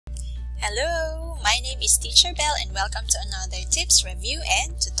Hello, my name is Teacher Bell and welcome to another tips, review,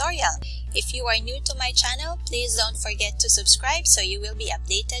 and tutorial. If you are new to my channel, please don't forget to subscribe so you will be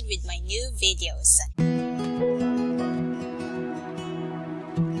updated with my new videos.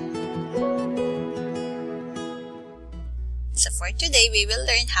 So for today, we will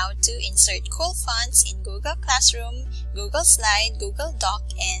learn how to insert cool fonts in Google Classroom, Google Slide, Google Doc,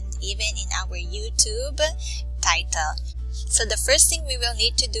 and even in our YouTube title. So the first thing we will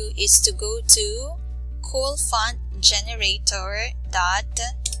need to do is to go to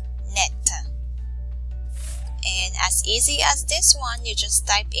coolfontgenerator.net. And as easy as this one, you just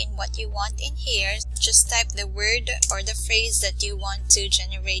type in what you want in here. Just type the word or the phrase that you want to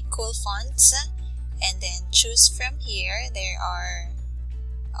generate cool fonts. And then choose from here. There are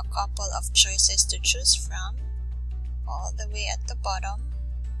a couple of choices to choose from all the way at the bottom.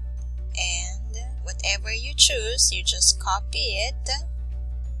 And whatever you choose, you just copy it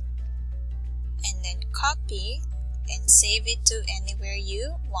and then copy and save it to anywhere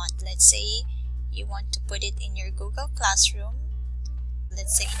you want. Let's say you want to put it in your Google Classroom.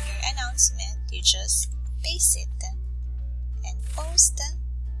 Let's say in your announcement, you just paste it and post,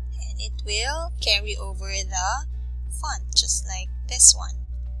 and it will carry over the font just like this one.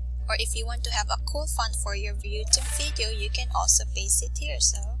 Or if you want to have a cool font for your YouTube video, you can also paste it here.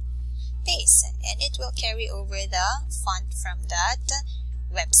 So paste, and it will carry over the font from that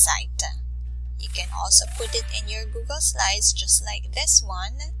website. You can also put it in your Google Slides just like this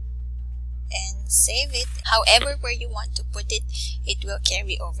one and save it. However, where you want to put it, it will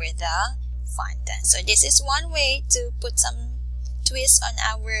carry over the font. So this is one way to put some twist on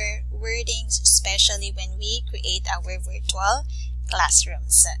our wordings, especially when we create our virtual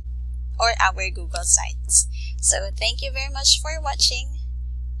classrooms or our Google Sites. So thank you very much for watching.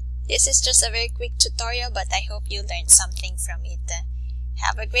 This is just a very quick tutorial, but I hope you learned something from it.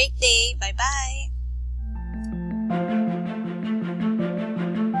 Have a great day. Bye-bye.